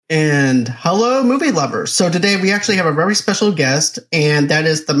And hello, movie lovers. So today we actually have a very special guest, and that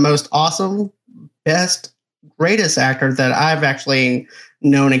is the most awesome, best, greatest actor that I've actually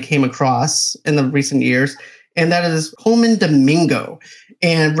known and came across in the recent years. And that is Colman Domingo.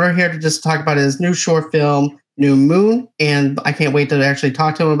 And we're here to just talk about his new short film, New Moon. And I can't wait to actually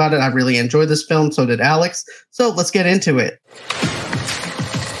talk to him about it. I really enjoyed this film. So did Alex. So let's get into it.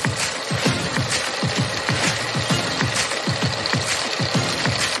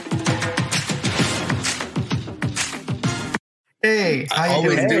 Hey, I how you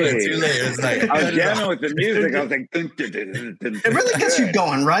always doing? do it too late. It's like I was jamming with the music. I was like, dun, dun, dun, dun, dun. It really gets you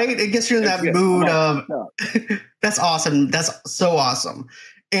going, right? It gets you in that It's good. mood Come of on. that's awesome. That's so awesome.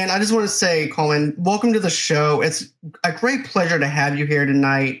 And I just want to say, Colman, welcome to the show. It's a great pleasure to have you here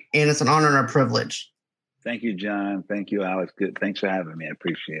tonight, and it's an honor and a privilege. Thank you, John. Thank you, Alex. Good. Thanks for having me. I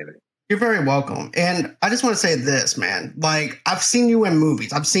appreciate it. You're very welcome. And I just want to say this, man. Like, I've seen you in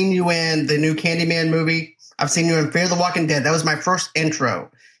movies. I've seen you in the new Candyman movie. I've seen you in Fear the Walking Dead. That was my first intro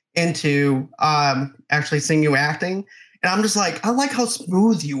into actually seeing you acting. And I'm just like, I like how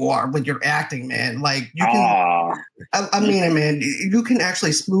smooth you are with your acting, man. Like, you can, I mean it, man. You can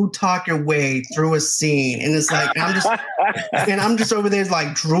actually smooth talk your way through a scene. And it's like, I'm just over there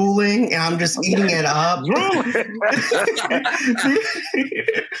like drooling and I'm just eating it up.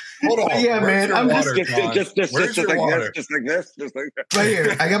 hold on. Yeah, Where's man. your I'm water, just John? Where's your like water? this, just like this, just like that. Right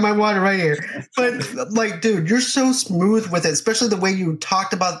here. I got my water right here. But like, dude, you're so smooth with it, especially the way you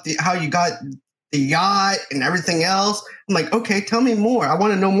talked about how you got the yacht and everything else. I'm like, okay, tell me more. I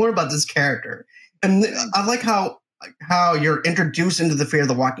want to know more about this character. And I like how you're introduced into the Fear of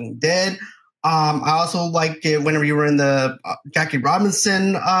the Walking Dead. I also liked it whenever you were in the Jackie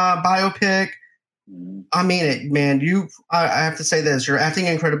Robinson biopic. I mean it, man. I have to say this: your acting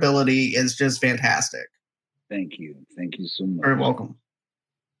and credibility is just fantastic. Thank you so much. Very welcome.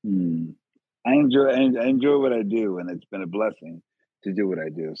 I enjoy what I do, and it's been a blessing to do what I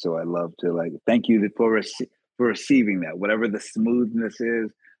do. So I love to thank you for receiving that. Whatever the smoothness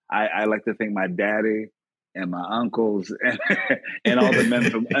is, I like to thank my daddy and my uncles and all the men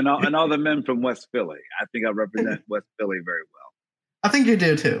from and all the men from West Philly. I think I represent West Philly very well. I think you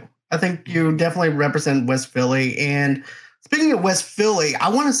do too. I think you definitely represent West Philly. And speaking of West Philly, I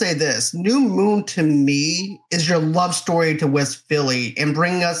want to say this. New Moon to me is your love story to West Philly and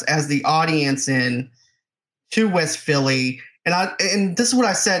bring us as the audience in to West Philly. And this is what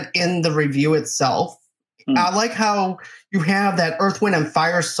I said in the review itself. I like how you have that Earth, Wind, and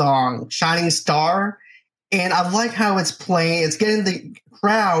Fire song, Shining Star. And I like how it's playing. It's getting the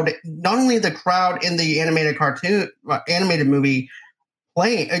crowd, not only the crowd in the animated movie,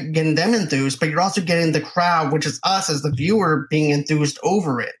 playing, getting them enthused, but you're also getting the crowd, which is us as the viewer, being enthused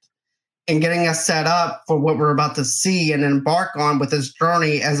over it and getting us set up for what we're about to see and embark on with this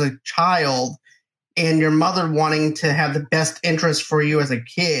journey as a child, and your mother wanting to have the best interest for you as a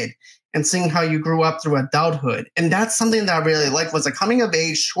kid and seeing how you grew up through adulthood. And that's something that I really liked, was a coming of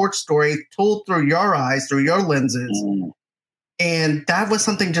age short story told through your eyes, through your lenses. And that was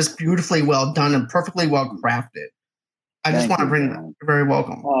something just beautifully well done and perfectly well crafted. I just want to bring that. You're very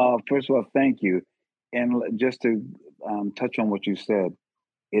welcome. First of all, thank you. And just to touch on what you said,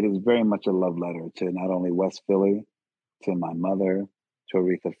 it is very much a love letter to not only West Philly, to my mother, to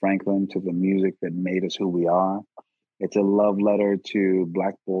Aretha Franklin, to the music that made us who we are. It's a love letter to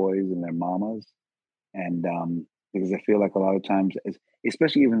Black boys and their mamas. And because I feel like a lot of times,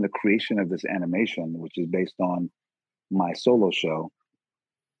 especially even the creation of this animation, which is based on my solo show,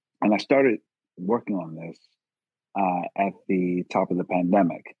 and I started working on this at the top of the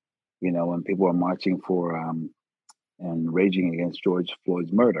pandemic, when people were marching for and raging against George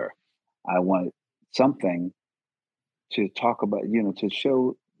Floyd's murder. I wanted something to talk about, to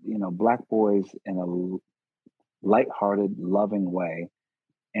show, Black boys in a lighthearted, loving way,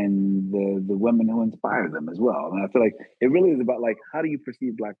 and the women who inspire them as well. And I feel like it really is about how do you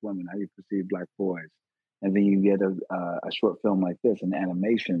perceive Black women, how do you perceive Black boys, and then you get a short film like this, an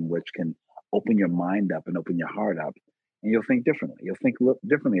animation, which can open your mind up and open your heart up, and you'll think differently. You'll think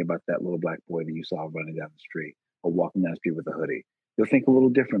differently about that little Black boy that you saw running down the street or walking down the street with a hoodie. You'll think a little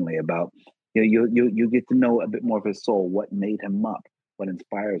differently about, you get to know a bit more of his soul, what made him up, what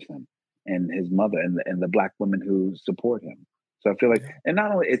inspires him, and his mother and the Black women who support him. So I feel like, and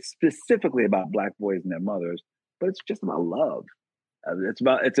not only it's specifically about Black boys and their mothers, but it's just about love. I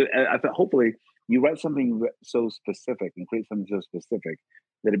feel hopefully you write something so specific and create something so specific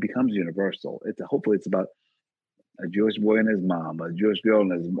that it becomes universal. Hopefully it's about a Jewish boy and his mom, a Jewish girl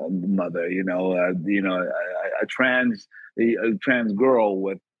and his mother, a trans girl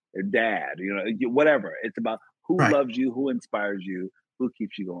with her dad, whatever. It's about who loves you, who inspires you, who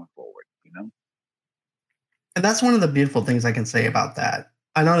keeps you going forward, you know? And that's one of the beautiful things I can say about that.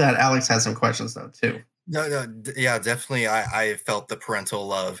 I know that Alex has some questions though too. Yeah, definitely. I felt the parental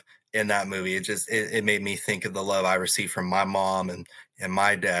love in that movie. It made me think of the love I received from my mom and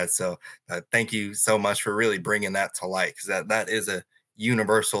my dad. So thank you so much for really bringing that to light, because that is a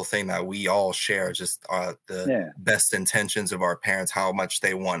universal thing that we all share. Just the best intentions of our parents, how much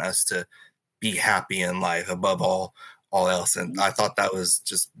they want us to be happy in life above all else. And I thought that was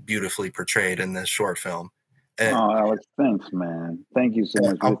just beautifully portrayed in this short film. And, Alex, thanks, man. Thank you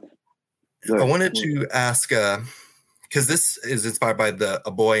so much. I wanted to ask, because this is inspired by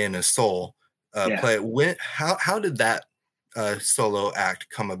A Boy and His Soul play. How did that solo act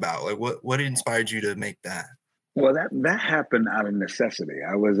come about? Like, what inspired you to make that? Well, that happened out of necessity.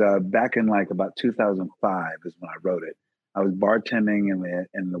 I was back in like about 2005 is when I wrote it. I was bartending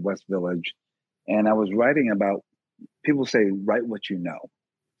in the West Village, and I was writing about, people say, write what you know.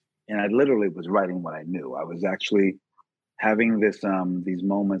 And I literally was writing what I knew. I was actually having these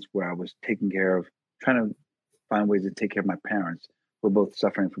moments where I was trying to find ways to take care of my parents who were both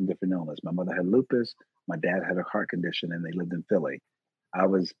suffering from different illness. My mother had lupus, my dad had a heart condition, and they lived in Philly. I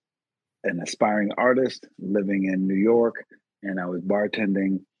was an aspiring artist living in New York, and I was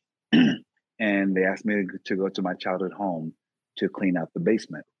bartending, and they asked me to go to my childhood home to clean out the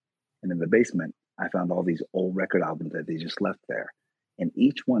basement. And in the basement, I found all these old record albums that they just left there. And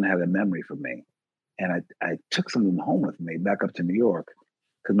each one had a memory for me. And I took some of them home with me back up to New York,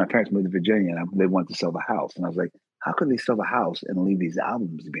 because my parents moved to Virginia and they wanted to sell the house. And I was like, how could they sell the house and leave these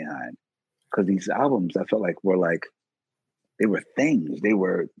albums behind? Because these albums, I felt like they were things. They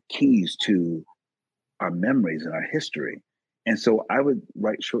were keys to our memories and our history. And so I would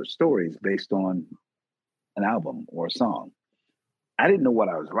write short stories based on an album or a song. I didn't know what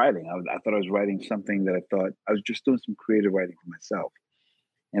I was writing. I thought I was writing something that I was just doing some creative writing for myself.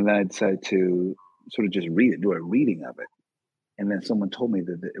 And then I decided to sort of just do a reading of it. And then someone told me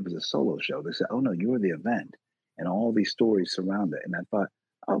that it was a solo show. They said, oh no, you were the event. And all these stories surround it. And I thought,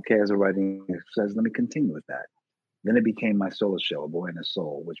 okay, as a writing exercise, let me continue with that. Then it became my solo show, A Boy and His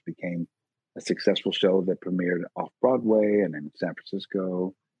Soul, which became a successful show that premiered off Broadway and in San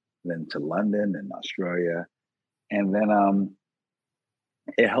Francisco, then to London and Australia. And then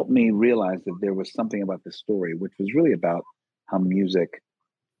it helped me realize that there was something about this story, which was really about how music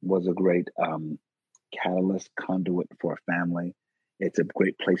was a great catalyst, conduit for a family. It's a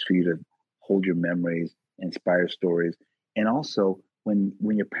great place for you to hold your memories, inspire stories. And also, when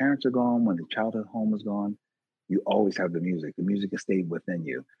your parents are gone, when the childhood home is gone, you always have the music. The music has stayed within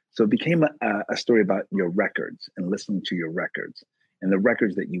you. So it became a story about your records and listening to your records and the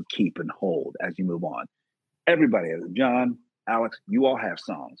records that you keep and hold as you move on. Everybody, John, Alex, you all have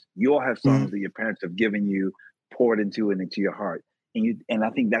songs. You all have songs that your parents have given you, poured into your heart. And I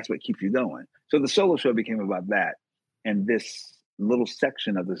think that's what keeps you going. So the solo show became about that. And this little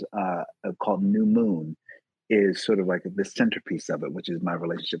section of this called New Moon is sort of like the centerpiece of it, which is my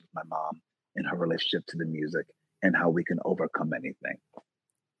relationship with my mom and her relationship to the music and how we can overcome anything.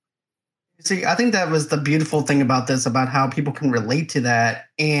 See, I think that was the beautiful thing about this, about how people can relate to that.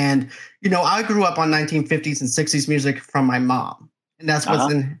 And, I grew up on 1950s and 60s music from my mom. And that's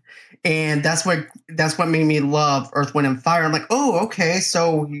that's what made me love Earth, Wind and Fire. I'm like, oh, okay.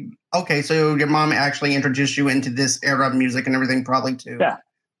 So your mom actually introduced you into this era of music and everything probably too. Yeah.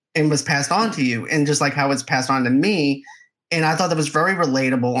 And was passed on to you. And just like how it's passed on to me. And I thought that was very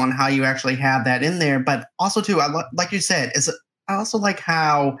relatable on how you actually have that in there. But also too, like you said, I also like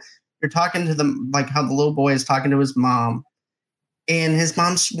how you're talking to them, like how the little boy is talking to his mom. And his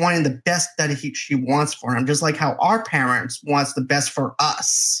mom's wanting the best that she wants for him, just like how our parents wants the best for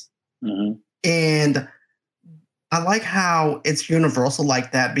us. Mm-hmm. And I like how it's universal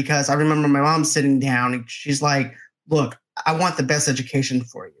like that, because I remember my mom sitting down and she's like, look, I want the best education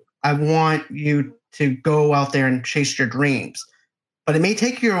for you. I want you to go out there and chase your dreams. But it may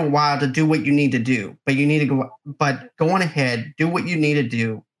take you a while to do what you need to do. But go on ahead, do what you need to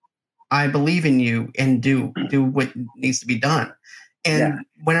do. I believe in you, and do what needs to be done. And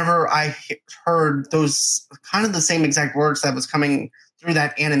whenever I heard those kind of the same exact words that was coming through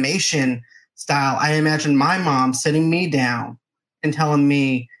that animation style, I imagine my mom sitting me down and telling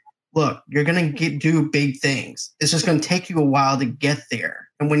me, look, you're going to do big things. It's just going to take you a while to get there.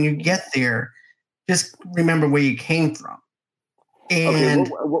 And when you get there, just remember where you came from. And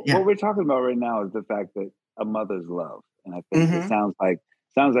what we're talking about right now is the fact that a mother's love. And I think it sounds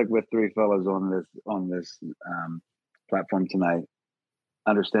like we're three fellas on this platform tonight,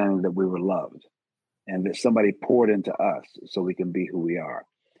 understanding that we were loved and that somebody poured into us so we can be who we are.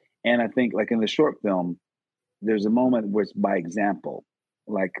 And I think, like in the short film, there's a moment where it's by example.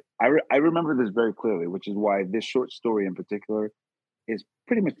 Like I remember this very clearly, which is why this short story in particular is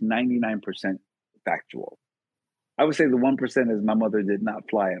pretty much 99% factual. I would say the 1% is my mother did not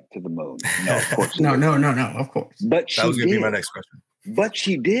fly up to the moon. No, of course she No, didn't. no, of course. But That was she going to be my did. next question. But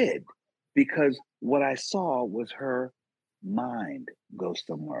she did, because what I saw was her mind go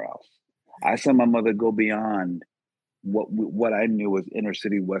somewhere else. I saw my mother go beyond what I knew was inner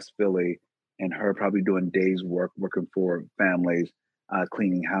city West Philly, and her probably doing days work, working for families,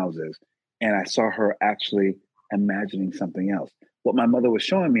 cleaning houses. And I saw her actually imagining something else. What my mother was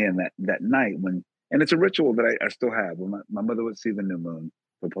showing me in that night, and it's a ritual that I still have. When my mother would see the new moon,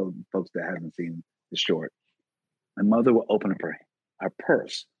 for folks that haven't seen the short, my mother would open up her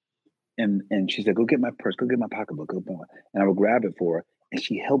purse, and she said, "Go get my purse, go get my pocketbook, and I would grab it for her, and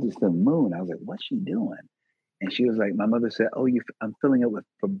she held it to the moon. I was like, "What's she doing?" And she was like, my mother said, "Oh, I'm filling it with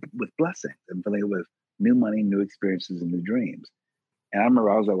blessings. I'm filling it with new money, new experiences, and new dreams." And I remember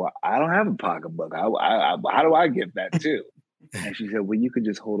I was like, "Well, I don't have a pocketbook. How do I get that too?" And she said, "Well, you could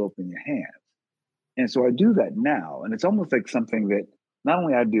just hold open your hands." And so I do that now, and it's almost like something that not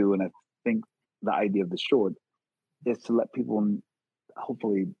only I do, and I think the idea of the short is to let people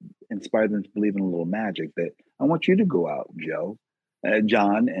hopefully inspire them to believe in a little magic. That I want you to go out, Joe,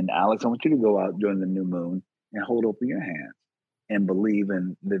 John, and Alex. I want you to go out during the new moon and hold open your hands and believe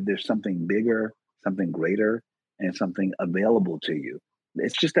in that there's something bigger, something greater, and something available to you.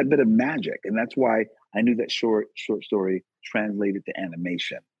 It's just that bit of magic, and that's why I knew that short story translated to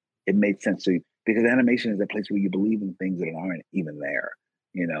animation. It made sense to you because animation is that place where you believe in things that aren't even there,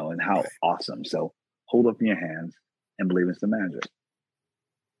 and how awesome. So hold up in your hands and believe in some magic.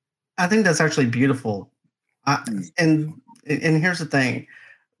 I think that's actually beautiful. And here's the thing,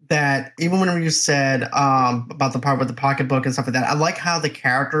 that even whenever you said about the part with the pocketbook and stuff like that, I like how the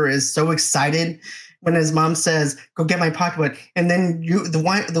character is so excited when his mom says, "Go get my pocketbook," and then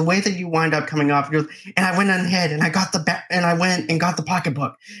the way that you wind up coming off, and I went ahead and I got and I went and got the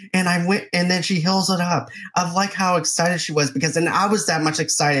pocketbook, and I went, and then she hills it up. I like how excited she was, because then I was that much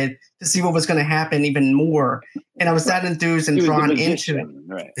excited to see what was going to happen even more, and I was that enthused and drawn into it.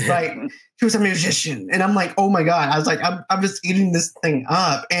 Right. She was a musician, and I'm like, oh my god! I was like, I'm just eating this thing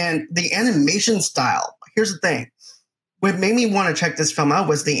up, and the animation style. Here's the thing. What made me want to check this film out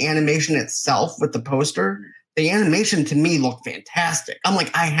was the animation itself with the poster. The animation to me looked fantastic. I'm like,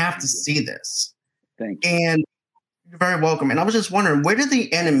 I have to see this. Thank you. And you're very welcome. And I was just wondering, where did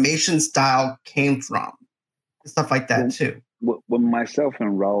the animation style came from? Stuff like that too. When myself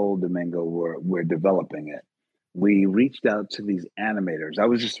and Raul Domingo were developing it, we reached out to these animators. I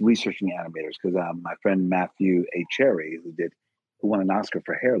was just researching animators because my friend Matthew A. Cherry, who won an Oscar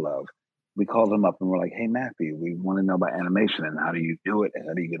for Hair Love, we called him up and we're like, "Hey, Matthew, we want to know about animation and how do you do it and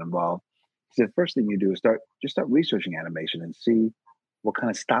how do you get involved?" He said, "First thing you do is start researching animation and see what kind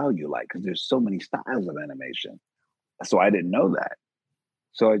of style you like, because there's so many styles of animation." So I didn't know that.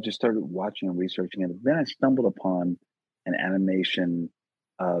 So I just started watching and researching it. Then I stumbled upon an animation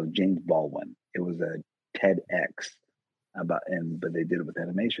of James Baldwin. It was a TEDx but they did it with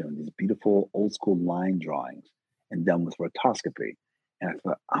animation, these beautiful old school line drawings and done with rotoscopy. And I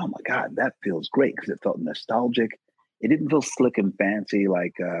thought, oh my God, that feels great, because it felt nostalgic. It didn't feel slick and fancy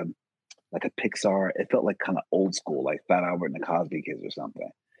like a Pixar. It felt like kind of old school, like Fat Albert and the Cosby Kids or something.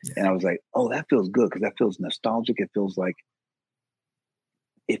 Yeah. And I was like, oh, that feels good, because that feels nostalgic. It feels like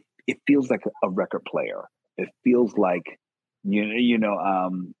it feels like a record player. It feels like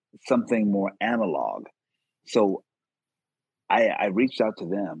something more analog. So I reached out to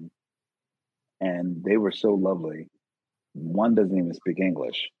them, and they were so lovely. One doesn't even speak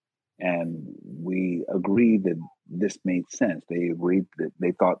English, and we agreed that this made sense. They agreed that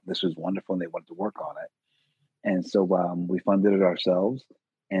they thought this was wonderful and they wanted to work on it. And so we funded it ourselves,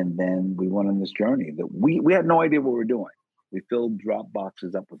 and then we went on this journey that we had no idea what we were doing. We filled drop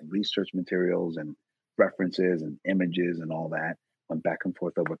boxes up with research materials and references and images and all that. Went back and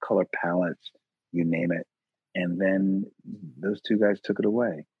forth over color palettes, you name it. And then those two guys took it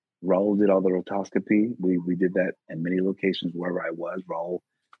away. Raul did all the rotoscopy. We did that in many locations wherever I was. Raul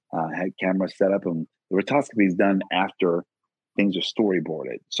had cameras set up, and the rotoscopy is done after things are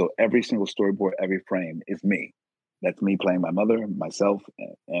storyboarded. So every single storyboard, every frame is me. That's me playing my mother, myself,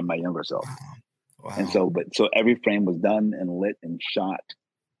 and my younger self. Wow. And so every frame was done and lit and shot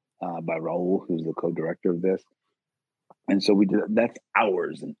by Raul, who's the co-director of this. And so we did, that's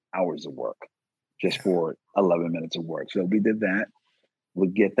hours and hours of work just for 11 minutes of work. So we did that.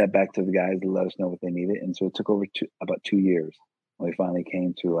 We'd get that back to the guys to let us know what they needed. And so it took over about 2 years when we finally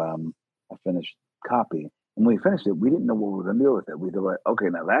came to a finished copy. And when we finished it, we didn't know what we were going to do with it. We thought, okay,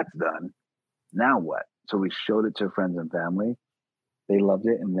 now that's done. Now what? So we showed it to friends and family. they loved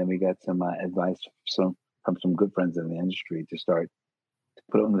it, and then we got some advice from some good friends in the industry to start to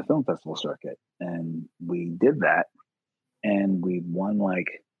put it on the film festival circuit, and we did that, and we won like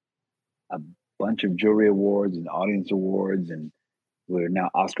a bunch of jury awards and audience awards, and we're now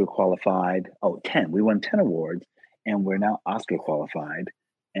Oscar qualified. Oh, 10. We won 10 awards, and we're now Oscar qualified.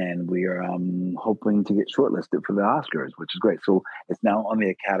 And we are hoping to get shortlisted for the Oscars, which is great. So it's now on the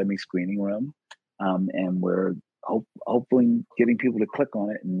Academy screening room. And we're hopefully getting people to click on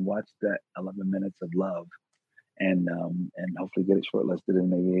it and watch that 11 minutes of love, and hopefully get it shortlisted and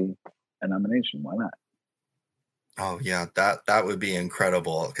maybe a nomination. Why not? Oh yeah, that would be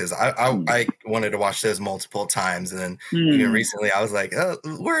incredible, because I wanted to watch those multiple times, and then even recently I was like, oh,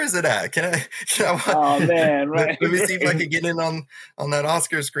 where is it at? Can I watch? Oh man, right. Let me see if I can get in on that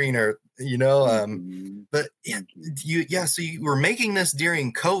Oscar screener, you know. But yeah, so you were making this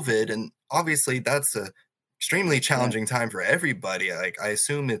during COVID, and obviously that's a extremely challenging time for everybody. Like, I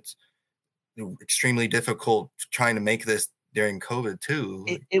assume it's extremely difficult trying to make this during COVID too.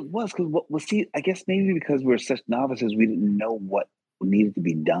 It was, because see, I guess maybe because we're such novices, we didn't know what needed to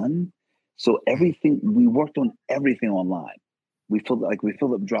be done. So we worked on everything online. We filled up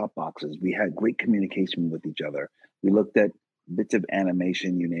Dropboxes. We had great communication with each other. We looked at bits of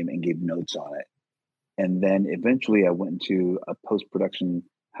animation, you name it, and gave notes on it. And then eventually I went to a post-production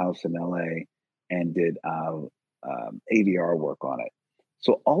house in LA and did ADR work on it.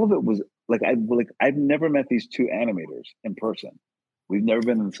 So all of it was I've never met these two animators in person. We've never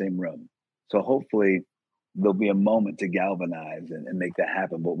been in the same room. So hopefully there'll be a moment to galvanize and make that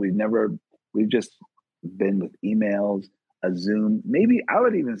happen. But we've just been with emails, a Zoom, maybe I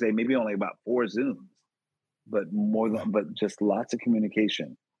would even say maybe only about 4 Zooms, but just lots of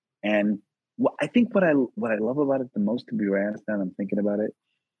communication. And I think what I love about it the most, to be honest, now I'm thinking about it,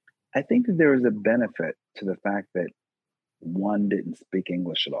 I think that there is a benefit to the fact that one didn't speak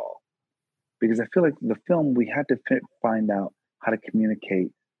English at all. Because I feel like the film, we had to find out how to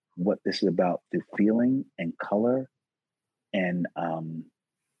communicate what this is about through feeling and color and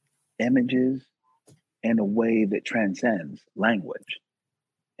images in a way that transcends language.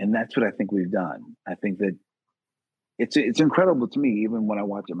 And that's what I think we've done. I think that it's incredible to me, even when I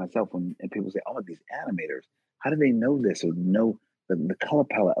watch it myself, and people say, oh, these animators, how do they know this, or know the color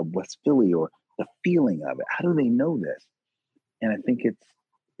palette of West Philly, or the feeling of it? How do they know this? And I think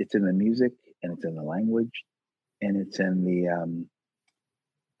it's in the music, and it's in the language, and it's in the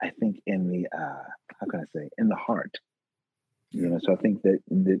I think in the how can I say, in the heart. You know, so I think that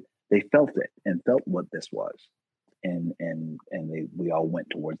they felt it and felt what this was. And we all went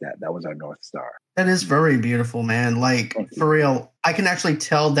towards that. That was our North Star. That is very beautiful, man. Like, for real, I can actually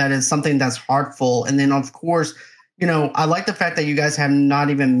tell that it's something that's heartful. And then, of course, you know, I like the fact that you guys have not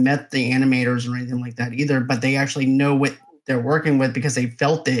even met the animators or anything like that either, but they actually know what they're working with because they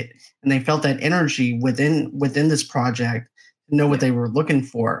felt it, and they felt that energy within this project to know what they were looking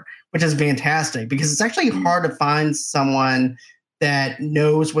for, which is fantastic, because it's actually hard to find someone that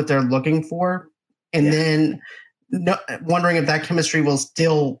knows what they're looking for, and then wondering if that chemistry will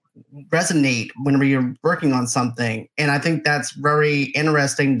still resonate whenever you're working on something. And I think that's very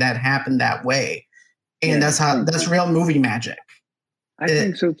interesting that happened that way. And that's real movie magic. I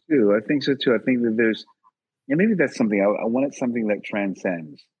think so too. I think that there's, and maybe that's something I wanted, something that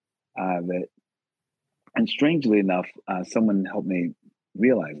transcends that. And strangely enough, someone helped me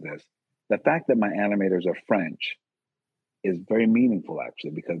realize this. The fact that my animators are French is very meaningful,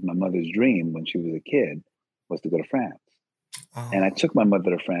 actually, because my mother's dream when she was a kid was to go to France. Oh. And I took my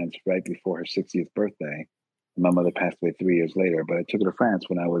mother to France right before her 60th birthday. My mother passed away 3 years later, but I took her to France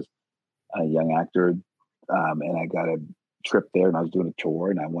when I was a young actor, and I got a trip there, and I was doing a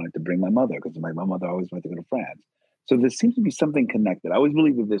tour, and I wanted to bring my mother because my mother always wanted to go to France. So there seems to be something connected. I always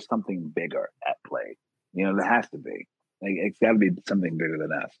believe that there's something bigger at play. You know, there has to be. Like, it's got to be something bigger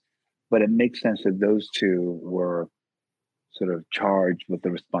than us. But it makes sense that those two were sort of charged with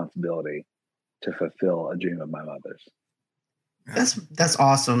the responsibility to fulfill a dream of my mother's. That's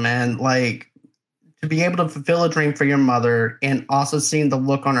awesome, man. Like, to be able to fulfill a dream for your mother and also seeing the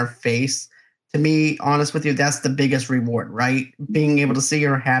look on her face, to me, honest with you, that's the biggest reward, right? Being able to see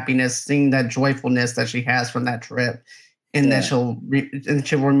her happiness, seeing that joyfulness that she has from that trip, and that she'll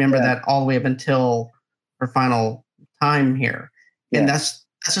remember that all the way up until her final time here. And that's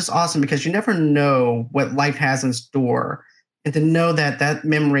just awesome, because you never know what life has in store. And to know that that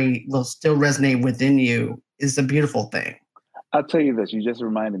memory will still resonate within you is a beautiful thing. I'll tell you this. You just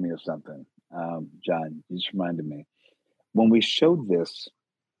reminded me of something, John. You just reminded me. When we showed this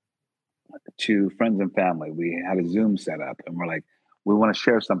to friends and family, we had a Zoom set up, and we're like, we want to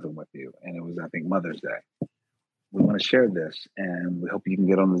share something with you. And it was, I think, Mother's Day. we want to share this, and we hope you can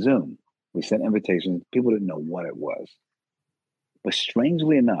get on the Zoom. We sent invitations. People didn't know what it was. But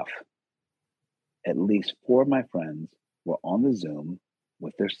strangely enough, at least 4 of my friends were on the Zoom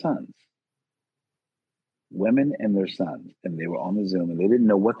with their sons, women and their sons. And they were on the Zoom and they didn't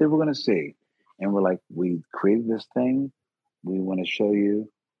know what they were going to see. And we're like, we created this thing. We want to show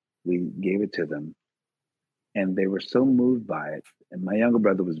you. We gave it to them. And they were so moved by it. And my younger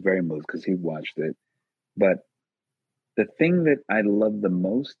brother was very moved because he watched it. But the thing that I love the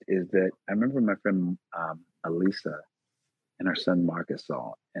most is that I remember my friend Elisa and her son Marcus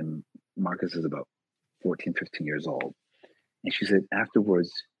saw, and Marcus is about 14, 15 years old. And she said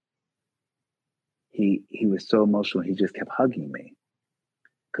afterwards, he was so emotional, he just kept hugging me.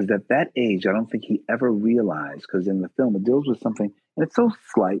 Because at that age, I don't think he ever realized, because in the film, it deals with something, and it's so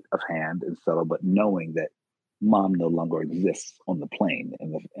slight of hand and subtle, but knowing that mom no longer exists on the plane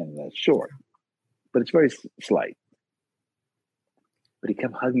in the short. But it's very slight. But he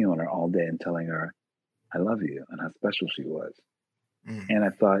kept hugging on her all day and telling her, I love you, and how special she was. Mm. And I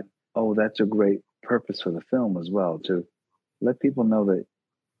thought, oh, that's a great purpose for the film as well, to let people know that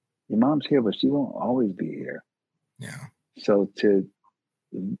your mom's here, but she won't always be here. Yeah. So to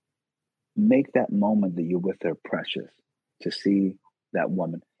make that moment that you're with her precious, to see that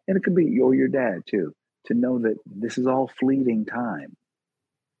woman, and it could be your dad too, to know that this is all fleeting time.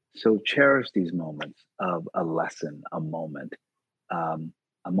 So cherish these moments of a lesson, a moment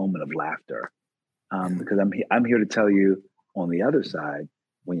of laughter. Because I'm here to tell you, on the other side,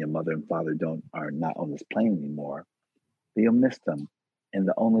 when your mother and father are not on this plane anymore, that you'll miss them. And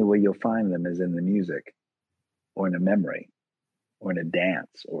the only way you'll find them is in the music, or in a memory, or in a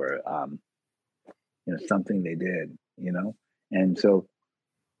dance, or something they did, And so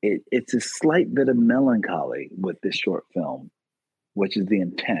it's a slight bit of melancholy with this short film, which is the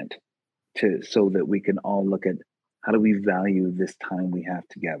intent, so that we can all look at how do we value this time we have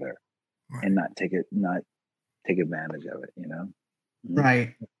together, right, and not take advantage of it, Mm-hmm.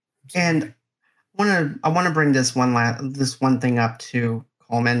 Right. And I want to bring this one thing up to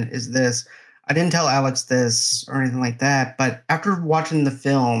Coleman, is this. I didn't tell Alex this or anything like that, but after watching the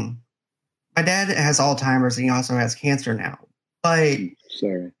film, my dad has Alzheimer's and he also has cancer now. But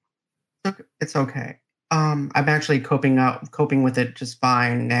sorry, it's okay. I'm actually coping with it just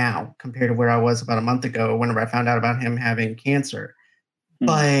fine now compared to where I was about a month ago whenever I found out about him having cancer. Mm.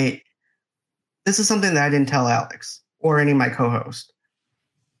 But this is something that I didn't tell Alex or any of my co-hosts.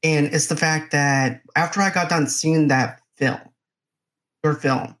 And it's the fact that after I got done seeing your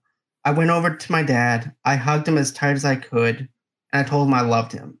film, I went over to my dad, I hugged him as tight as I could, and I told him I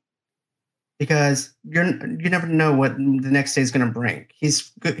loved him. Because you never know what the next day is going to bring.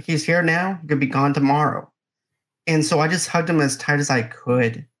 He's here now, he could be gone tomorrow. And so I just hugged him as tight as I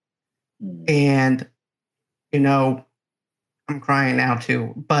could. And, I'm crying now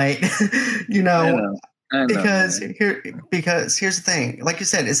too. But, I know, because here's the thing. Like you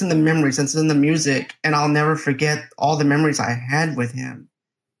said, it's in the memories, it's in the music, and I'll never forget all the memories I had with him.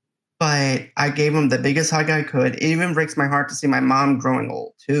 But I gave him the biggest hug I could. It even breaks my heart to see my mom growing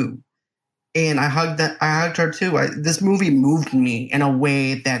old too. And I hugged her too. This movie moved me in a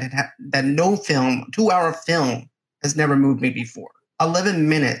way that no film, 2-hour film, has never moved me before. 11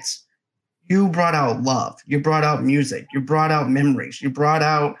 minutes, you brought out love, you brought out music, you brought out memories, you brought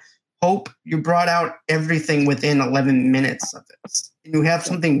out hope, you brought out everything within 11 minutes of this. And you have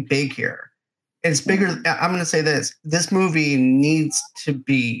something big here. It's bigger. I'm going to say this. This movie needs to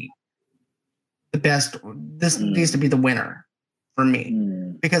be the best. This needs to be the winner for me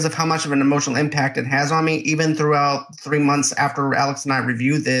because of how much of an emotional impact it has on me. Even throughout 3 months after Alex and I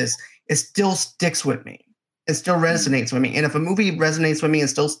reviewed this, it still sticks with me. It still resonates with me. And if a movie resonates with me and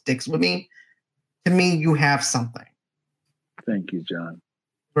still sticks with me, to me, you have something. Thank you, John.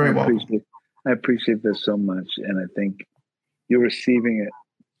 Very well. I appreciate this so much. And I think you're receiving it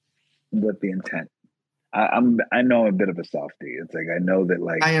with the intent. I know I'm a bit of a softie. It's like I know that,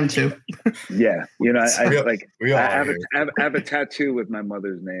 like I am too. Yeah, I have a tattoo with my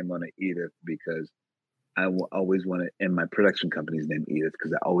mother's name on it, Edith, because I always want to, and my production company's name Edith,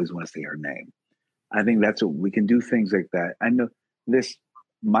 because I always want to say her name. I think that's what we can do, things like that. I know this.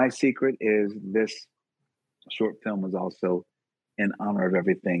 My secret is this short film was also in honor of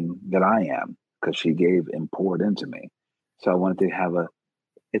everything that I am, because she gave and poured into me. So I wanted to have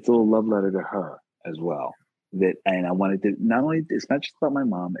it's a little love letter to her as well. And I wanted to it's not just about my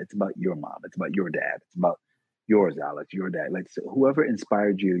mom, it's about your mom, it's about your dad, it's about yours, Alex, your dad. Like, so whoever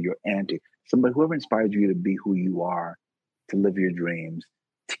inspired you, your auntie, whoever inspired you to be who you are, to live your dreams,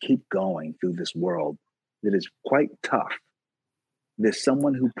 to keep going through this world that is quite tough. There's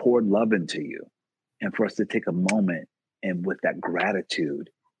someone who poured love into you, and for us to take a moment and with that gratitude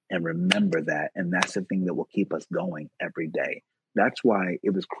and remember that. And that's the thing that will keep us going every day. That's why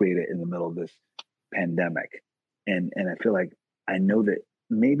it was created in the middle of this pandemic. And I feel like I know that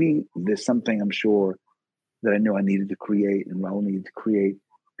maybe there's something I'm sure that I know I needed to create and Raul needed to create,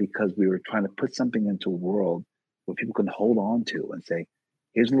 because we were trying to put something into a world where people can hold on to and say,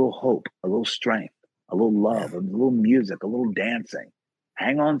 here's a little hope, a little strength, a little love, a little music, a little dancing.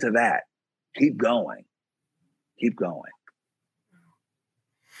 Hang on to that. Keep going. Keep going.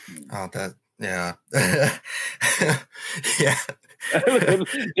 Oh, that, yeah. Yeah.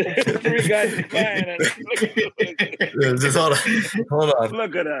 Three guys crying. Just hold on.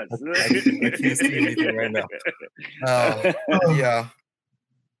 Look at us. I can't see anything right now. Yeah.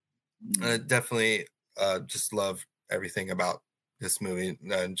 Definitely just love everything about this movie.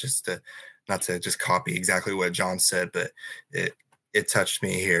 Just to, not to just copy exactly what John said, but it touched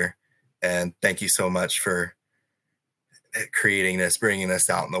me here. And thank you so much for creating this, bringing this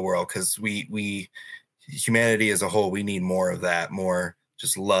out in the world, because we humanity as a whole, we need more of that, more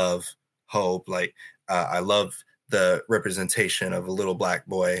just love, hope. Like I love the representation of a little black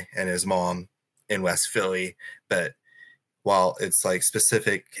boy and his mom in West Philly, but while it's like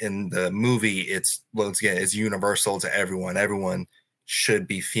specific in the movie, it's once again, it's universal to everyone. Everyone should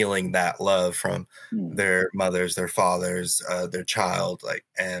be feeling that love from their mothers, their fathers, their child. Like,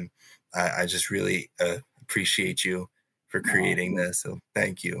 and I just really appreciate you for creating this. So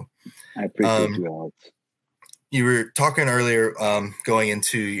thank you. I appreciate you, Alex. You were talking earlier, going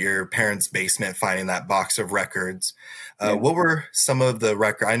into your parents' basement, finding that box of records. What were some of the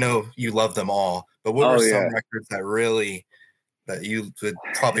records? I know you love them all, but what were some records that you would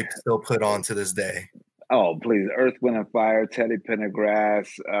probably still put on to this day? Oh, please. Earth, Wind & Fire, Teddy Pendergrass,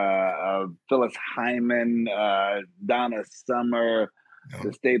 Phyllis Hyman, Donna Summer,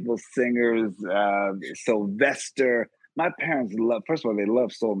 the Staples Singers, Sylvester. My parents first of all, they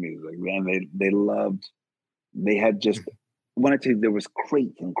loved soul music, man. They had just, when I tell you, there was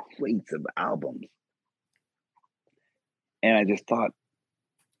crates and crates of albums. And I just thought,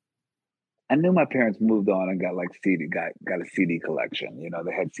 I knew my parents moved on and got a CD collection. You know,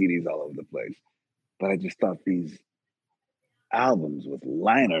 they had CDs all over the place. But I just thought these albums with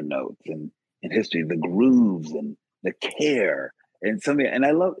liner notes and history, the grooves and the care and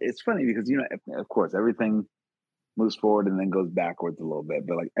I love, it's funny because, you know, of course, everything moves forward and then goes backwards a little bit,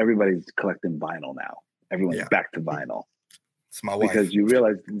 but like everybody's collecting vinyl now. Everyone's back to vinyl. It's my wife. Because you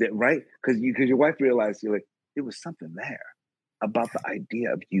realize that, right? Because your wife realized you're like, there was something there about the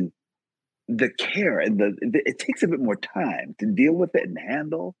idea of you, the care and it takes a bit more time to deal with it and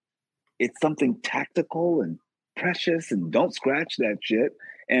handle. It's something tactical and precious, and don't scratch that shit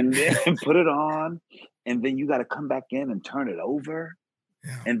and then put it on. And then you got to come back in and turn it over.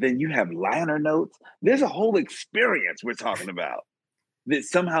 Yeah. And then you have liner notes. There's a whole experience we're talking about that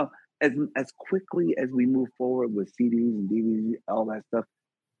somehow, as quickly as we move forward with CDs and DVDs, all that stuff,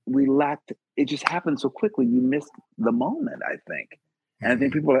 we lacked, it just happened so quickly. You missed the moment, I think. And I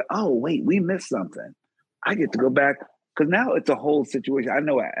think people are like, oh, wait, we missed something. I get to go back. Because now it's a whole situation. I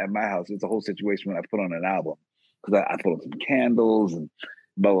know at my house, it's a whole situation when I put on an album. Because I put on some candles and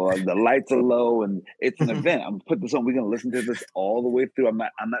the lights are low and it's an event. I'm putting this on. We're going to listen to this all the way through. I'm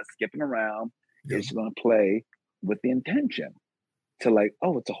not skipping around. Yep. It's going to play with the intention to like,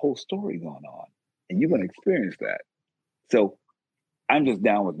 oh, it's a whole story going on. And you're going to experience that. So I'm just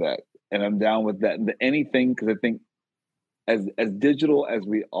down with that. And I'm down with that. Anything, because I think as digital as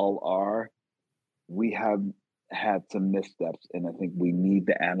we all are, we have had some missteps, and I think we need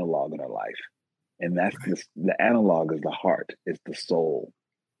the analog in our life, and that's the analog is the heart, it's the soul,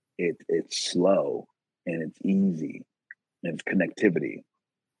 it's slow and it's easy and it's connectivity,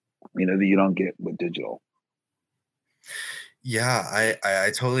 you know, that you don't get with digital. Yeah,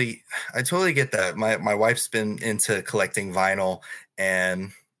 I totally get that. My wife's been into collecting vinyl,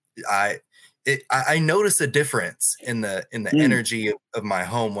 and I notice a difference in the energy of my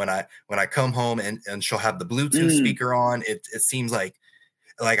home when I come home and she'll have the Bluetooth speaker on. It seems like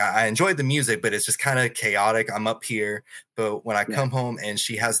I enjoyed the music, but it's just kind of chaotic. I'm up here, but when I come home and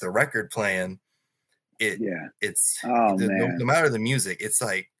she has the record playing, it's no matter the music, it's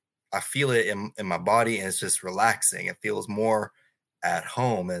like I feel it in my body, and it's just relaxing. It feels more at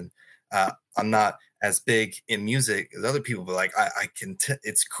home, and I'm not as big in music as other people, but like I can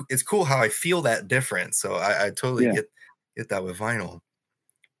it's cool how I feel that difference. So I totally get that with vinyl.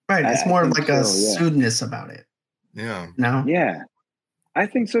 Right. It's more like a soothness about it. Yeah. No? Yeah. I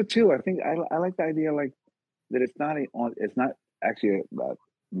think so too. I think I like the idea like that it's not actually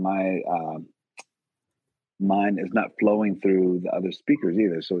my mine is not flowing through the other speakers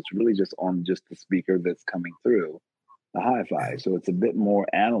either. So it's really just on just the speaker that's coming through the hi-fi. So it's a bit more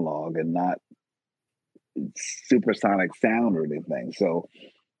analog and not supersonic sound or anything. So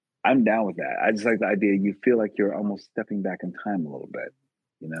I'm down with that. I just like the idea. You feel like you're almost stepping back in time a little bit,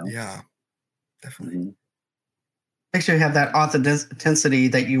 you know? Yeah, definitely. Mm-hmm. Makes you have that authenticity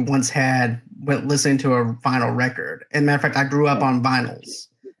that you once had when listening to a vinyl record. And matter of fact, I grew up on vinyls,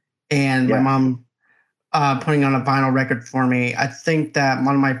 and my mom putting on a vinyl record for me. I think that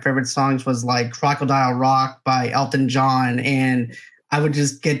one of my favorite songs was like Crocodile Rock by Elton John, and I would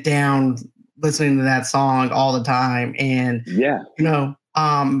just get down listening to that song all the time. And you know,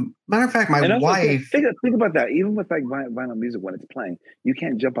 matter of fact, my wife. Think about that. Even with like vinyl music, when it's playing, you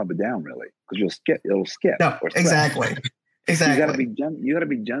can't jump up and down really because you'll skip. It'll skip. No, exactly. Exactly. You gotta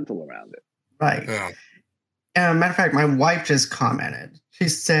be gentle around it. Right. Yeah. Matter of fact, my wife just commented. She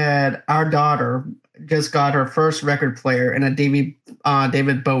said our daughter just got her first record player in a David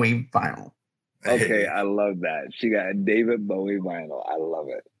Bowie vinyl. Okay, I love that. She got a David Bowie vinyl. I love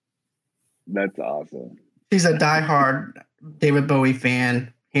it. That's awesome. She's a diehard David Bowie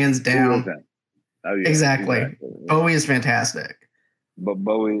fan, hands down. Oh, yeah, exactly. Bowie is fantastic. But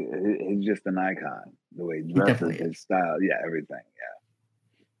Bowie is just an icon. The way he dresses, his style, everything.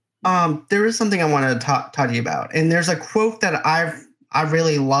 There is something I want to talk to you about, and there's a quote that I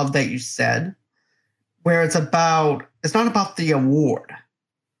really love that you said, where it's not about the award.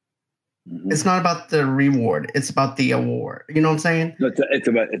 Mm-hmm. It's not about the reward. It's about the award. You know what I'm saying? No,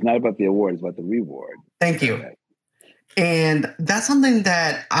 it's not about the award. It's about the reward. Thank you. Okay. And that's something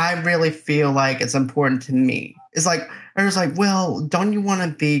that I really feel like it's important to me. It's like, I was like, well, don't you want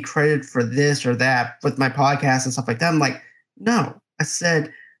to be credited for this or that with my podcast and stuff like that? I'm like, no. I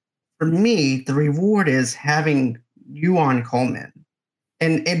said, for me, the reward is having you on, Coleman,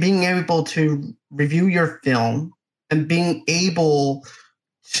 and being able to review your film and being able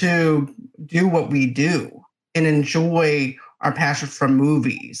to do what we do and enjoy our passion for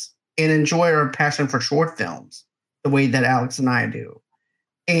movies and enjoy our passion for short films the way that Alex and I do.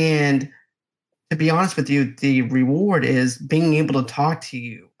 And to be honest with you, the reward is being able to talk to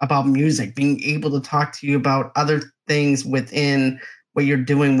you about music, being able to talk to you about other things within what you're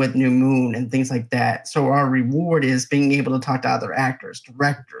doing with New Moon and things like that. So our reward is being able to talk to other actors,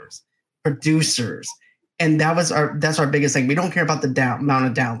 directors, producers. And that's our biggest thing. We don't care about the amount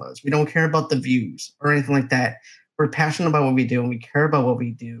of downloads. We don't care about the views or anything like that. We're passionate about what we do and we care about what we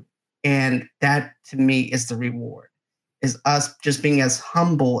do. And that, to me, is the reward, is us just being as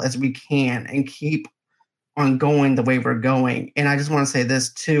humble as we can and keep on going the way we're going. And I just want to say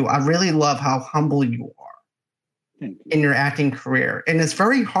this, too. I really love how humble you are in your acting career. And it's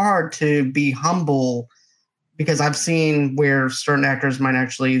very hard to be humble because I've seen where certain actors might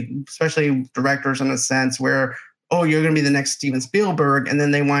actually, especially directors in a sense, where, oh, you're going to be the next Steven Spielberg, and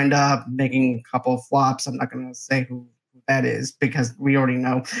then they wind up making a couple of flops. I'm not going to say who that is because we already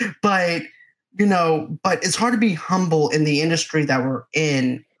know. But, but it's hard to be humble in the industry that we're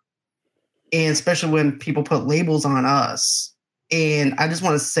in, and especially when people put labels on us. And I just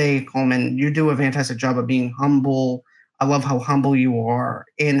want to say, Coleman, you do a fantastic job of being humble. I love how humble you are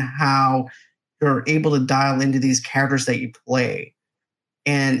and how you're able to dial into these characters that you play.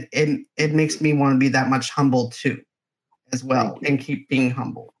 And it makes me want to be that much humble too, as well, and keep being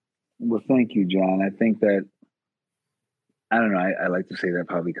humble. Well, thank you, John. I think that, I don't know, I like to say that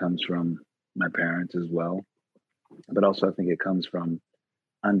probably comes from my parents as well. But also I think it comes from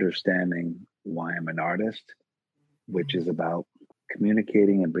understanding why I'm an artist, which is about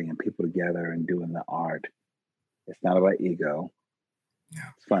communicating and bringing people together and doing the art. It's not about ego. Yeah.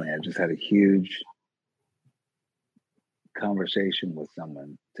 It's funny. I just had a huge conversation with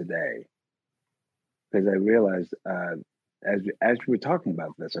someone today because I realized, as we were talking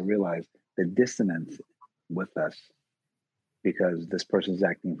about this, I realized the dissonance with us because this person's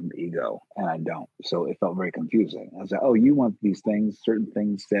acting from ego and I don't. So it felt very confusing. I was like, oh, you want these things, certain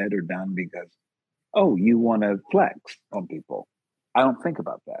things said or done because, oh, you want to flex on people. I don't think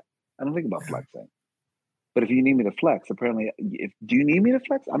about that. I don't think about flexing. But if you need me to flex, apparently, do you need me to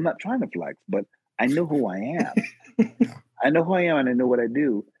flex? I'm not trying to flex, but I know who I am. I know who I am and I know what I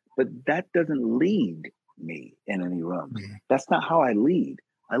do, but that doesn't lead me in any rooms. Mm-hmm. That's not how I lead.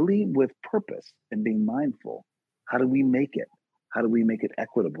 I lead with purpose and being mindful. How do we make it? How do we make it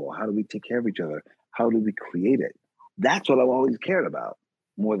equitable? How do we take care of each other? How do we create it? That's what I've always cared about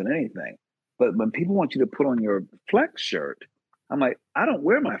more than anything. But when people want you to put on your flex shirt, I'm like, I don't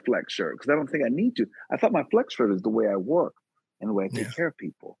wear my flex shirt because I don't think I need to. I thought my flex shirt is the way I work and the way I take care of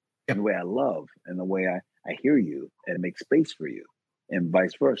people and the way I love and the way I hear you and make space for you and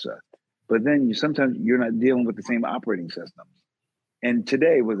vice versa. but then sometimes you're not dealing with the same operating systems. And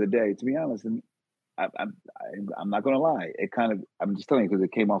today was a day, to be honest, and I'm not going to lie. I'm just telling you because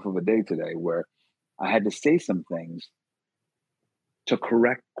it came off of a day today where I had to say some things to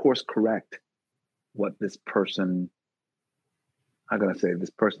course correct what this person, how can I say,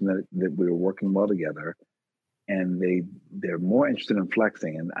 this person that we were working well together, and they're more interested in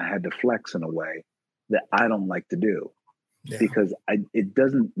flexing, and I had to flex in a way that I don't like to do because it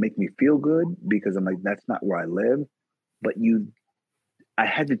doesn't make me feel good because I'm like, that's not where I live. But I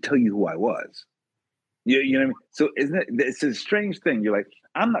had to tell you who I was. You know what I mean? So it's a strange thing. You're like,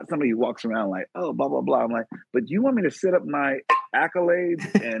 I'm not somebody who walks around like, oh, blah, blah, blah. I'm like, but you want me to set up my accolades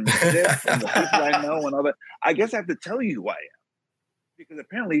and this and the people I know and all that? I guess I have to tell you who I am. Because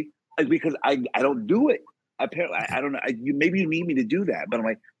apparently, because I don't do it. Apparently, I don't know. Maybe you need me to do that. But I'm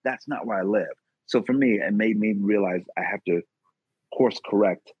like, that's not where I live. So for me, it made me realize I have to course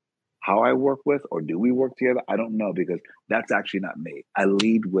correct how I work with, or do we work together? I don't know, because that's actually not me. I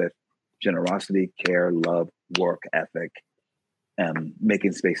lead with generosity, care, love, work ethic, and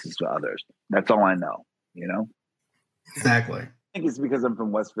making spaces for others. That's all I know, you know? Exactly. I think it's because I'm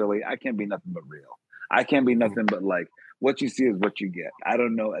from West Philly. I can't be nothing but real. I can't be nothing but like, what you see is what you get. I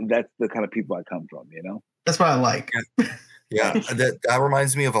don't know. And that's the kind of people I come from, you know? That's what I like. Yeah. That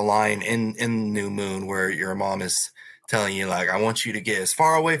reminds me of a line in New Moon where your mom is telling you, like, I want you to get as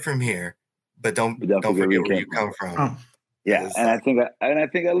far away from here, but don't forget where you come from. Oh. Yeah. And I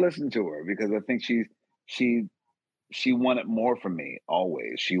think I listened to her because I think she wanted more from me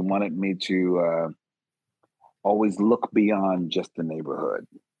always. She wanted me to always look beyond just the neighborhood,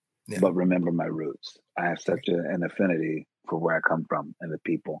 but remember my roots. I have such an affinity for where I come from and the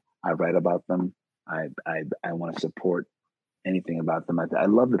people. I write about them. I want to support anything about them. I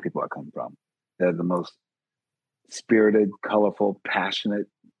love the people I come from. They're the most spirited, colorful, passionate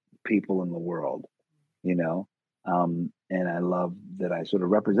people in the world, you know? And I love that I sort of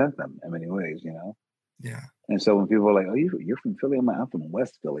represent them in many ways, you know? Yeah. And so when people are like, "Oh, you're from Philly," I'm from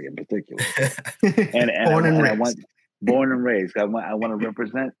West Philly in particular, and born and raised. I want to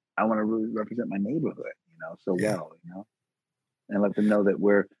represent. I want to really represent my neighborhood, you know, well, you know, and let them know that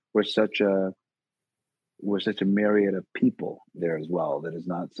we're such a myriad of people there as well. That is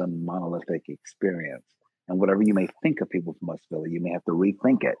not some monolithic experience. And whatever you may think of people from West Philly, you may have to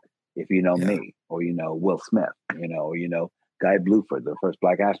rethink it if you know me, or you know Will Smith, you know, or you know Guy Bluford, the first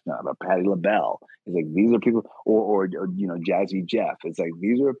Black astronaut, or Patti LaBelle. It's like, these are people, or you know, Jazzy Jeff. It's like,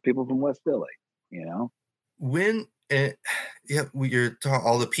 these are people from West Philly, you know? When you're talking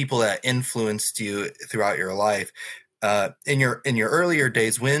all the people that influenced you throughout your life, in your earlier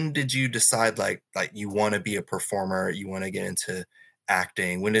days, when did you decide like you want to be a performer, you want to get into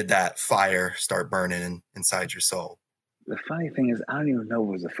acting? When did that fire start burning inside your soul? The funny thing is, I don't even know if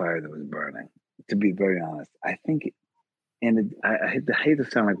it was a fire that was burning, to be very honest. I think and I hate to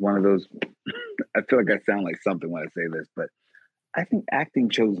sound like one of those, I feel like I sound like something when I say this, but I think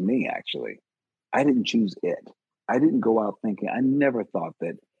acting chose me, actually. I didn't choose it. I didn't go out thinking, I never thought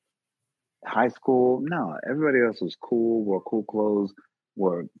that high school, no, everybody else was cool, wore cool clothes,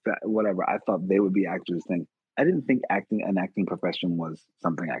 wore whatever. I thought they would be actors. I didn't think an acting profession was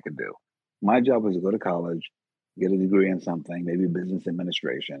something I could do. My job was to go to college, get a degree in something, maybe business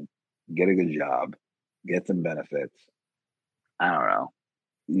administration, get a good job, get some benefits, I don't know,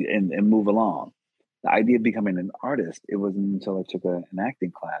 and move along. The idea of becoming an artist, it wasn't until I took an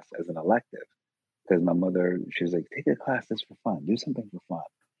acting class as an elective, because my mother, she was like, take a class that's for fun, do something for fun.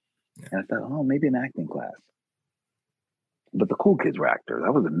 Yeah. And I thought, oh, maybe an acting class. But the cool kids were actors.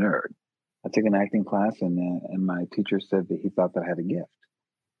 I was a nerd. I took an acting class, and my teacher said that he thought that I had a gift.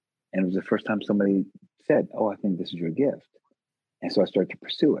 And it was the first time somebody said, oh, I think this is your gift. And so I started to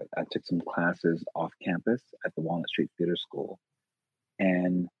pursue it. I took some classes off campus at the Walnut Street Theater School.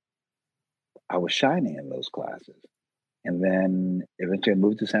 And I was shining in those classes. And then eventually I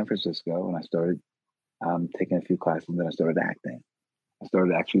moved to San Francisco, and I started taking a few classes, and then I started acting. I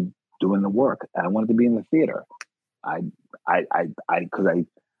started actually doing the work. I wanted to be in the theater. Because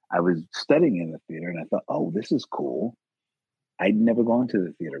I was studying in the theater, and I thought, oh, this is cool. I'd never gone to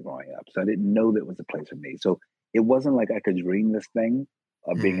the theater growing up, so I didn't know that was a place for me. So it wasn't like I could dream this thing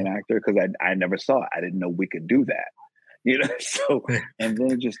of being an actor, because I never saw it. I didn't know we could do that, you know. So, and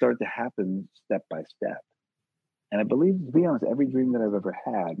then it just started to happen step by step. And I believe, to be honest, every dream that I've ever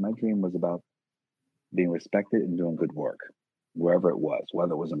had, my dream was about being respected and doing good work, wherever it was,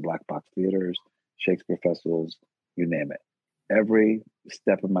 whether it was in black box theaters, Shakespeare festivals, you name it. Every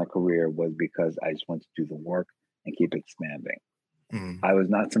step of my career was because I just wanted to do the work and keep expanding. I was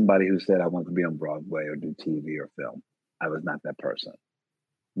not somebody who said I want to be on Broadway or do TV or film. I was not that person.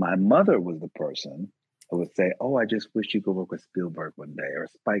 My mother was the person who would say, "Oh, I just wish you could work with Spielberg one day, or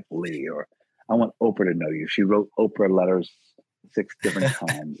Spike Lee, or I want Oprah to know you." She wrote Oprah letters 6 different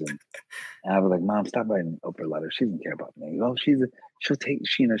times, and I was like, "Mom, stop writing Oprah letters. She doesn't care about me. Oh, she'll take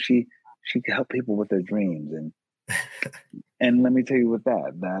she can help people with their dreams." And let me tell you what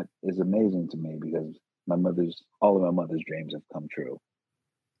that is amazing to me, because all of my mother's dreams have come true.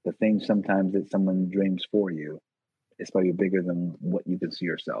 The things sometimes that someone dreams for you, it's probably bigger than what you can see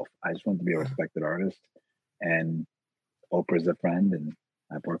yourself. I just want to be a respected artist, and Oprah's a friend, and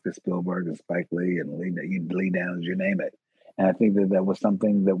I've worked with Spielberg and Spike Lee and Lee Downs, you name it. And I think that was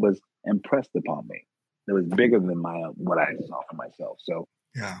something that was impressed upon me. That was bigger than what I saw for myself. So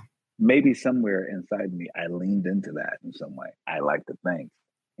Yeah. maybe somewhere inside me, I leaned into that in some way. I like to think,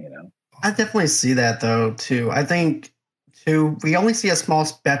 you know. I definitely see that though too. I think too we only see a small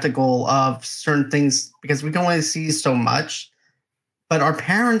spectacle of certain things because we can only see so much. But our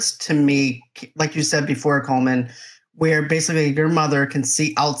parents, to me, like you said before, Coleman, where basically your mother can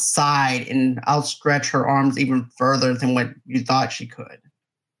see outside and outstretch her arms even further than what you thought she could.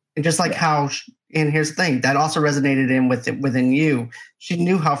 And just like how, and here's the thing, that also resonated within you. She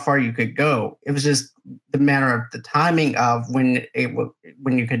knew how far you could go. It was just the matter of the timing of when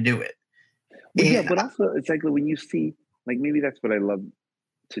you could do it. Well, yeah, but also it's like when you see, like maybe that's what I love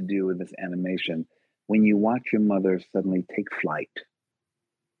to do with this animation. When you watch your mother suddenly take flight,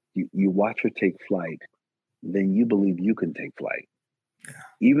 you watch her take flight, then you believe you can take flight. Yeah.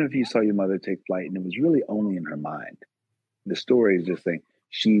 Even if you saw your mother take flight and it was really only in her mind. The story is just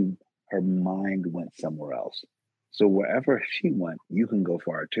saying her mind went somewhere else. So wherever she went, you can go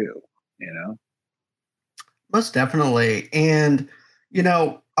far too, you know? Most definitely. And,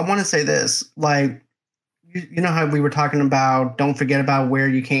 I want to say this, like, you know how we were talking about, don't forget about where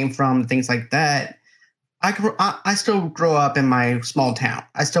you came from, things like that. I still grow up in my small town.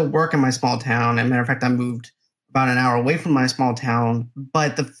 I still work in my small town. As a matter of fact, I moved about an hour away from my small town.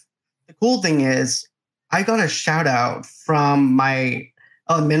 But the cool thing is, I got a shout out from my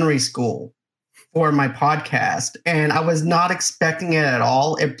elementary school for my podcast, and I was not expecting it at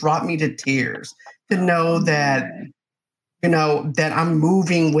all. It brought me to tears to know that that I'm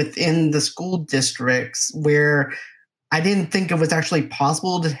moving within the school districts where I didn't think it was actually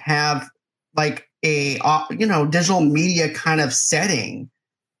possible to have like a digital media kind of setting,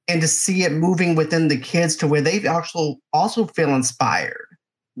 and to see it moving within the kids to where they actually also feel inspired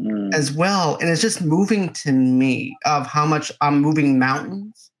as well. And it's just moving to me of how much I'm moving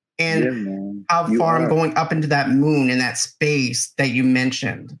mountains and how far I'm going up into that moon and that space that you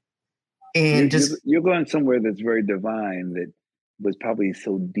mentioned. And you're going somewhere that's very divine, that was probably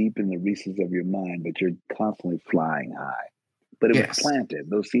so deep in the recesses of your mind, but you're constantly flying high. But it was planted.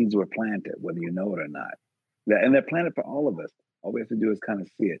 Those seeds were planted, whether you know it or not. And they're planted for all of us. All we have to do is kind of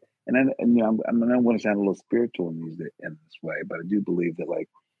see it. And I don't want to sound a little spiritual in this way, but I do believe that, like,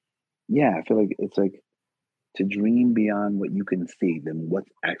 I feel like it's like to dream beyond what you can see than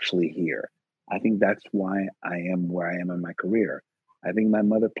what's actually here. I think that's why I am where I am in my career. I think my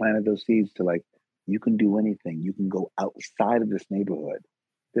mother planted those seeds to, like, you can do anything. You can go outside of this neighborhood.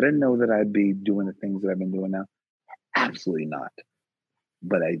 Did I know that I'd be doing the things that I've been doing now? Absolutely not.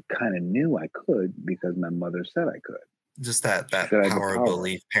 But I kind of knew I could because my mother said I could. Just that power of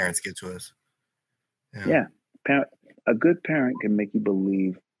belief parents give to us. Yeah. A good parent can make you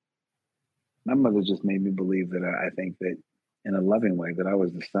believe. My mother just made me believe that I think that in a loving way that I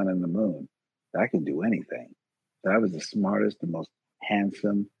was the sun and the moon, that I could do anything, that I was the smartest, the most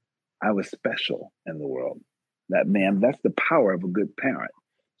handsome. I was special in the world. That's the power of a good parent.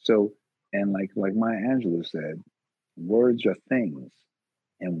 So, and like Maya Angelou said, words are things,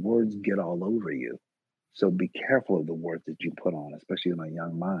 and words get all over you. So be careful of the words that you put on, especially in a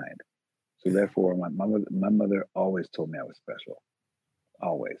young mind. So therefore, my mother always told me I was special,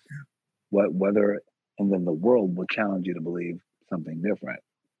 always. And then the world will challenge you to believe something different.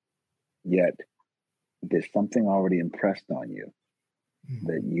 Yet there's something already impressed on you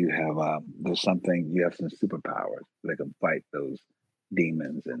that you have. You have some superpowers that can fight those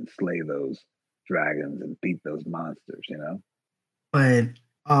demons and slay those dragons and beat those monsters. But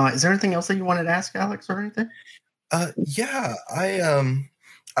is there anything else that you wanted to ask, Alex, or anything? Yeah,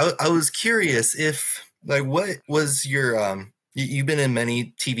 I was curious if, like, what was your you've been in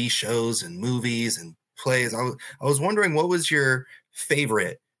many TV shows and movies and plays. I was wondering, what was your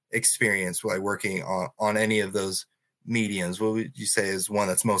favorite experience while working on any of those mediums? What would you say is one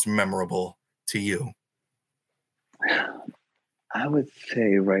that's most memorable to you? I would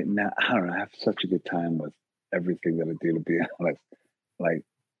say right now, I don't know, I have such a good time with everything that I do, to be honest. Like,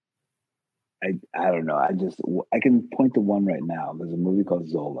 I don't know. I can point to one right now. There's a movie called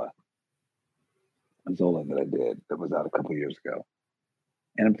Zola that I did that was out a couple years ago.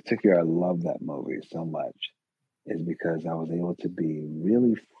 And in particular, I love that movie so much is because I was able to be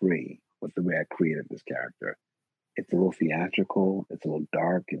really free with the way I created this character. It's a little theatrical, it's a little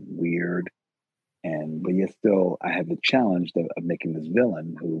dark and weird, but yet still I had the challenge of making this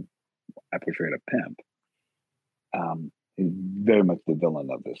villain who I portrayed a pimp. He's very much the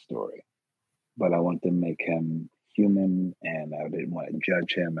villain of this story. But I wanted to make him human and I didn't want to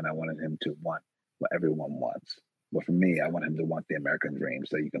judge him and I wanted him to want what everyone wants. Well, for me, I want him to want the American dream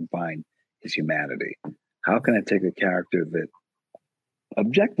so you can find his humanity. How can I take a character that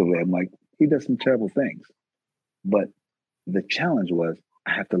objectively, I'm like, he does some terrible things. But the challenge was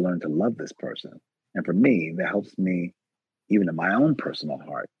I have to learn to love this person. And for me, that helps me even in my own personal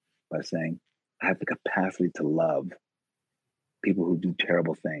heart by saying I have the capacity to love people who do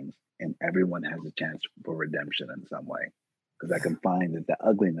terrible things. And everyone has a chance for redemption in some way. Because I can find that the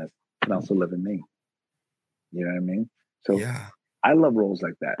ugliness can also live in me. You know what I mean? So yeah. I love roles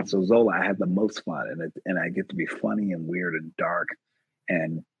like that. So Zola, I had the most fun, and I get to be funny and weird and dark,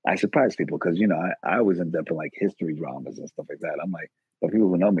 and I surprise people because I always end up in like history dramas and stuff like that. I'm like, but people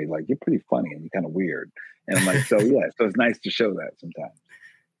who know me like you're pretty funny and you're kind of weird, and I'm like, so it's nice to show that sometimes.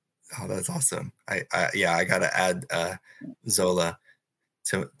 Oh, that's awesome! I gotta add Zola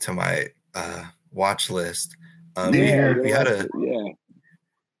to my watch watch list.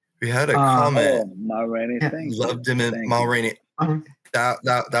 We had a comment. Ma Rainey, thank loved him in Ma Rainey.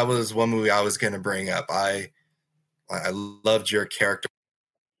 That was one movie I was going to bring up. I loved your character.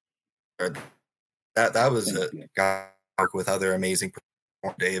 That was a guy with other amazing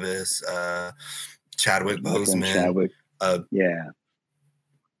Warren Davis, Chadwick Boseman.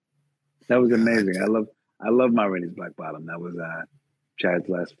 That was amazing. I love Ma Rainey's Black Bottom. That was Chad's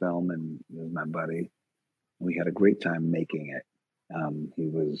last film, and he was my buddy. We had a great time making it.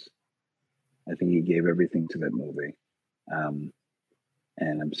 I think he gave everything to that movie.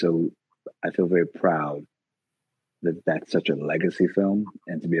 And I feel very proud that that's such a legacy film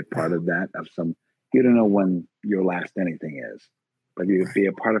and to be a part of that, you don't know when your last anything is, but you be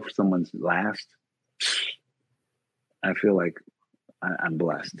a part of someone's last, I feel like I'm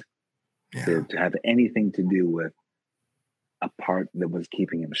blessed to have anything to do with a part that was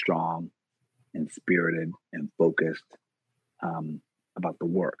keeping him strong and spirited and focused about the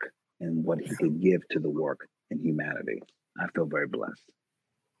work and what he could give to the work and humanity. I feel very blessed.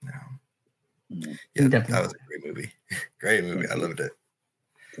 Yeah, that was a great movie. Great movie. I loved it.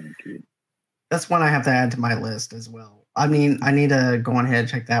 Thank you. That's one I have to add to my list as well. I mean, I need to go on ahead and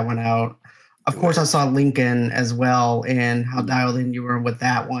check that one out. Of course, I saw Lincoln as well and how dialed in you were with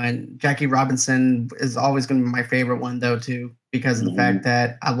that one. Jackie Robinson is always going to be my favorite one, though, too, because of the fact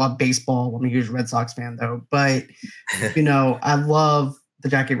that I love baseball. I'm a huge Red Sox fan, though. But, I love the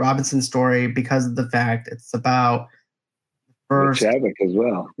Jackie Robinson story because of the fact it's about first Chadwick as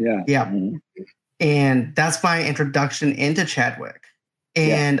well. Yeah. Yeah. Mm-hmm. And that's my introduction into Chadwick.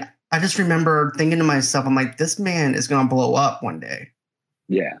 And I just remember thinking to myself, I'm like, this man is going to blow up one day.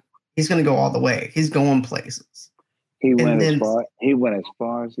 Yeah. He's going to go all the way. He's going places. He went as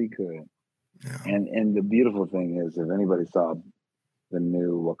far as he could. Yeah. And the beautiful thing is, if anybody saw the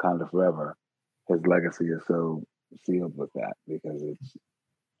new Wakanda Forever, his legacy is so sealed with that because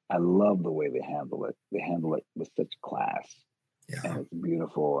I love the way they handle it. They handle it with such class. Yeah. And it's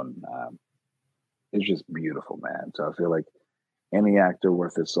beautiful. And it's just beautiful, man. So I feel like any actor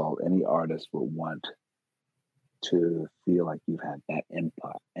worth his salt, any artist would want to feel like you've had that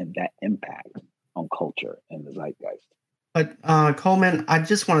impact on culture and the zeitgeist. But Coleman, I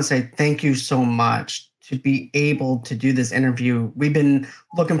just want to say thank you so much to be able to do this interview. We've been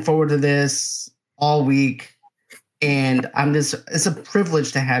looking forward to this all week, and it's a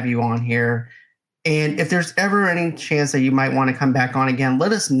privilege to have you on here. And if there's ever any chance that you might want to come back on again,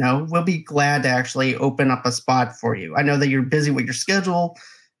 let us know. We'll be glad to actually open up a spot for you. I know that you're busy with your schedule,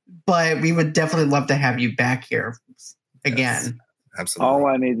 but we would definitely love to have you back here again. Yes, absolutely. All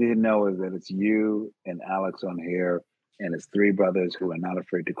I need to know is that it's you and Alex on here, and it's three brothers who are not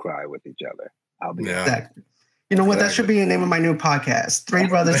afraid to cry with each other. I'll be exactly. You know what? That should be the name of my new podcast. Three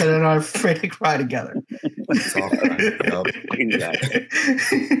brothers that are not afraid to cry together. It's all right. Exactly.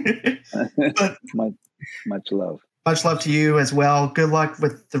 But much love. Much love to you as well. Good luck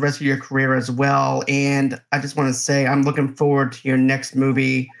with the rest of your career as well. And I just want to say I'm looking forward to your next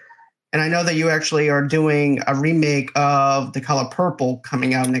movie. And I know that you actually are doing a remake of The Color Purple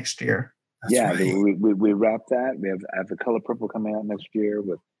coming out next year. That's right. we wrapped that. I have The Color Purple coming out next year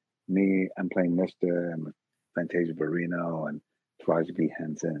with me. I'm playing Mr. and Fantasia Barrino and Taraji P.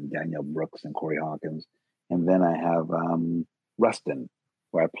 Henson and Danielle Brooks and Corey Hawkins. And then I have Rustin,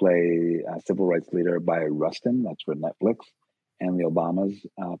 where I play a civil rights leader by Rustin. That's for Netflix. And the Obamas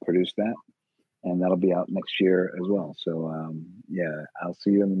produced that. And that'll be out next year as well. So, yeah, I'll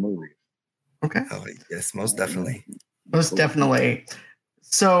see you in the movies. Okay. Oh, yes, most definitely. Most definitely.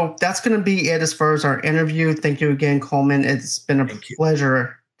 So that's going to be it as far as our interview. Thank you again, Coleman. It's been a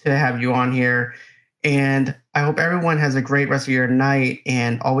pleasure to have you on here. And I hope everyone has a great rest of your night.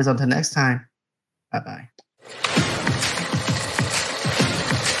 And always until next time. Bye-bye.